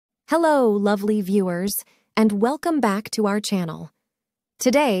Hello, lovely viewers, and welcome back to our channel.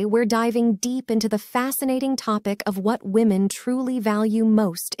 Today, we're diving deep into the fascinating topic of what women truly value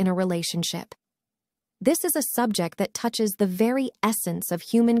most in a relationship. This is a subject that touches the very essence of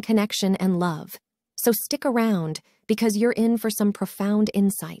human connection and love, so stick around because you're in for some profound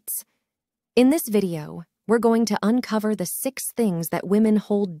insights. In this video, we're going to uncover the 6 things that women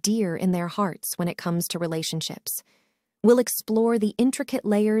hold dear in their hearts when it comes to relationships. We'll explore the intricate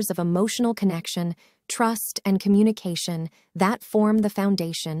layers of emotional connection, trust, and communication that form the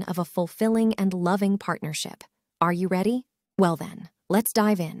foundation of a fulfilling and loving partnership. Are you ready? Well then, let's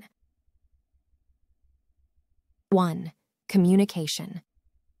dive in. 1. Communication.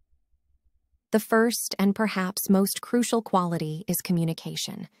 The first and perhaps most crucial quality is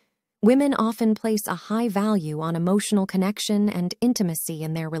communication. Women often place a high value on emotional connection and intimacy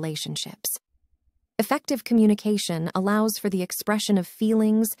in their relationships. Effective communication allows for the expression of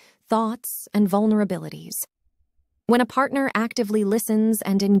feelings, thoughts, and vulnerabilities. When a partner actively listens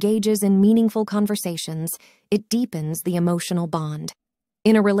and engages in meaningful conversations, it deepens the emotional bond.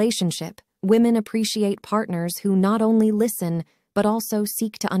 In a relationship, women appreciate partners who not only listen, but also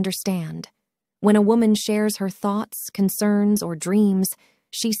seek to understand. When a woman shares her thoughts, concerns, or dreams,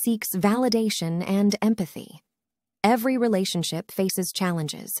 she seeks validation and empathy. Every relationship faces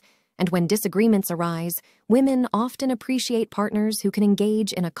challenges, and when disagreements arise, women often appreciate partners who can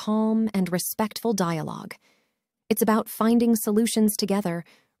engage in a calm and respectful dialogue. It's about finding solutions together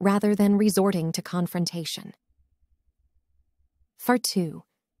rather than resorting to confrontation. 2.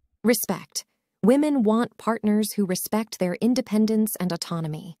 Respect. Women want partners who respect their independence and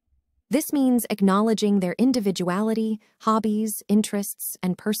autonomy. This means acknowledging their individuality, hobbies, interests,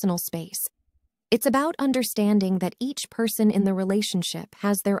 and personal space. It's about understanding that each person in the relationship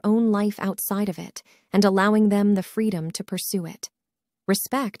has their own life outside of it and allowing them the freedom to pursue it.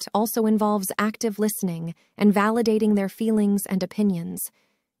 Respect also involves active listening and validating their feelings and opinions.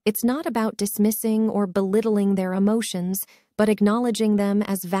 It's not about dismissing or belittling their emotions, but acknowledging them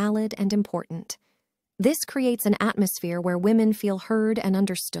as valid and important. This creates an atmosphere where women feel heard and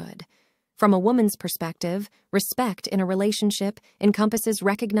understood. From a woman's perspective, respect in a relationship encompasses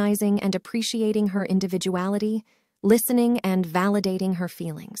recognizing and appreciating her individuality, listening and validating her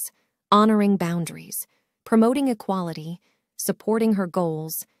feelings, honoring boundaries, promoting equality, supporting her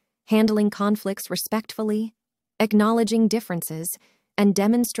goals, handling conflicts respectfully, acknowledging differences, and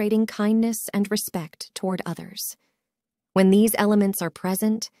demonstrating kindness and respect toward others. When these elements are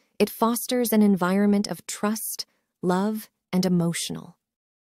present, it fosters an environment of trust, love, and emotional.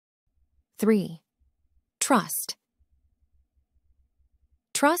 3. Trust.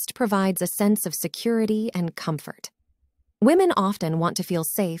 Trust provides a sense of security and comfort. Women often want to feel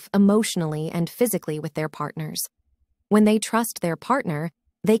safe emotionally and physically with their partners. When they trust their partner,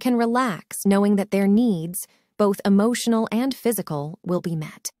 they can relax knowing that their needs, both emotional and physical, will be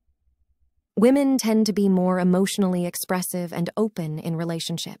met. Women tend to be more emotionally expressive and open in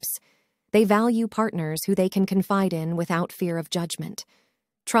relationships. They value partners who they can confide in without fear of judgment.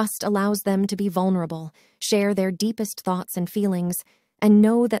 Trust allows them to be vulnerable, share their deepest thoughts and feelings, and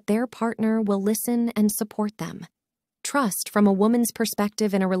know that their partner will listen and support them. Trust from a woman's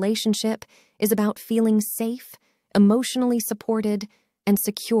perspective in a relationship is about feeling safe, emotionally supported, and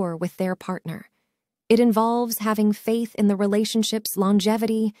secure with their partner. It involves having faith in the relationship's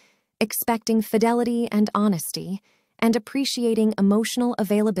longevity, expecting fidelity and honesty, and appreciating emotional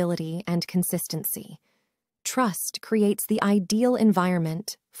availability and consistency. Trust creates the ideal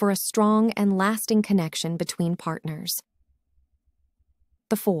environment for a strong and lasting connection between partners.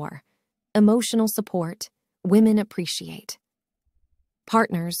 4. Emotional support. Women appreciate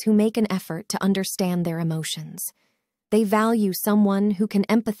partners who make an effort to understand their emotions. They value someone who can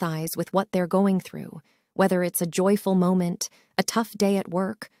empathize with what they're going through, whether it's a joyful moment, a tough day at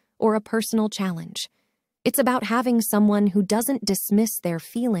work, or a personal challenge. It's about having someone who doesn't dismiss their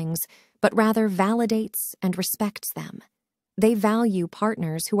feelings, but rather validates and respects them. They value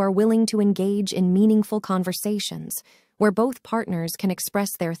partners who are willing to engage in meaningful conversations, where both partners can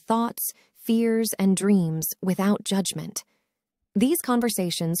express their thoughts, fears, and dreams without judgment. These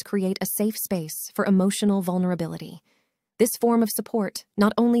conversations create a safe space for emotional vulnerability. This form of support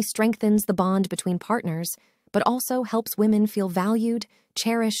not only strengthens the bond between partners, but also helps women feel valued,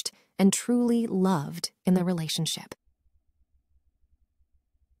 cherished, and truly loved in the relationship.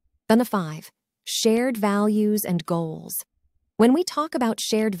 5. Shared values and goals. When we talk about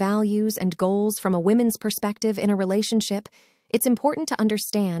shared values and goals from a woman's perspective in a relationship, it's important to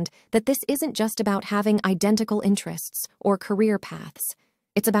understand that this isn't just about having identical interests or career paths.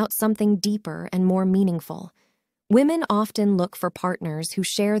 It's about something deeper and more meaningful. Women often look for partners who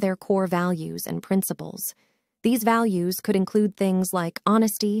share their core values and principles. These values could include things like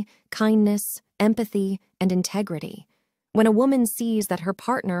honesty, kindness, empathy, and integrity. When a woman sees that her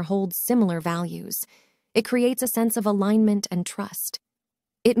partner holds similar values, it creates a sense of alignment and trust.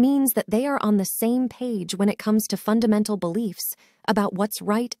 It means that they are on the same page when it comes to fundamental beliefs about what's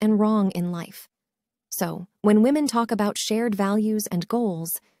right and wrong in life. So, when women talk about shared values and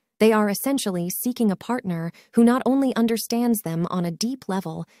goals, they are essentially seeking a partner who not only understands them on a deep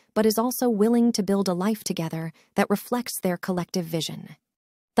level, but is also willing to build a life together that reflects their collective vision.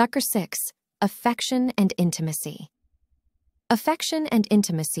 Factor 6. Affection and intimacy. Affection and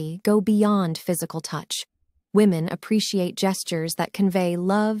intimacy go beyond physical touch. Women appreciate gestures that convey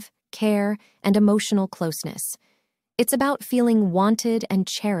love, care, and emotional closeness. It's about feeling wanted and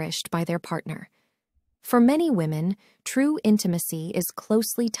cherished by their partner. For many women, true intimacy is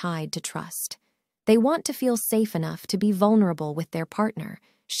closely tied to trust. They want to feel safe enough to be vulnerable with their partner,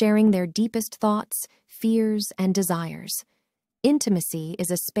 sharing their deepest thoughts, fears, and desires. Intimacy is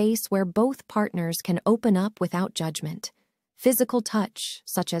a space where both partners can open up without judgment. Physical touch,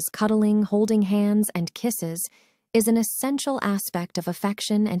 such as cuddling, holding hands, and kisses, is an essential aspect of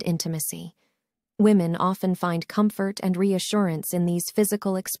affection and intimacy. Women often find comfort and reassurance in these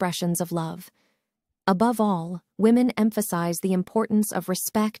physical expressions of love. Above all, women emphasize the importance of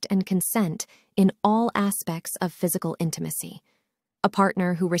respect and consent in all aspects of physical intimacy. A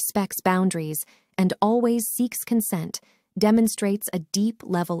partner who respects boundaries and always seeks consent demonstrates a deep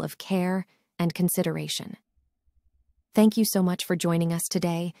level of care and consideration. Thank you so much for joining us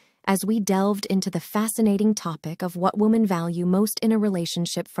today as we delved into the fascinating topic of what women value most in a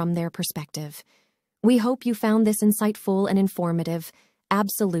relationship from their perspective. We hope you found this insightful and informative.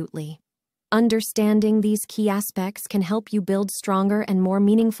 Absolutely. Understanding these key aspects can help you build stronger and more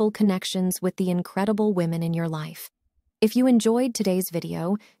meaningful connections with the incredible women in your life. If you enjoyed today's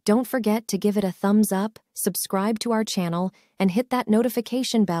video, don't forget to give it a thumbs up, subscribe to our channel, and hit that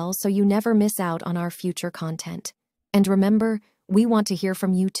notification bell so you never miss out on our future content. And remember, we want to hear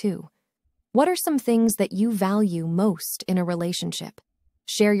from you too. What are some things that you value most in a relationship?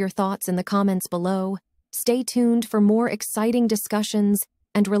 Share your thoughts in the comments below. Stay tuned for more exciting discussions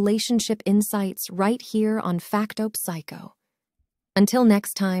and relationship insights right here on Factope Psycho. Until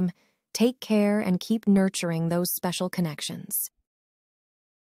next time, take care and keep nurturing those special connections.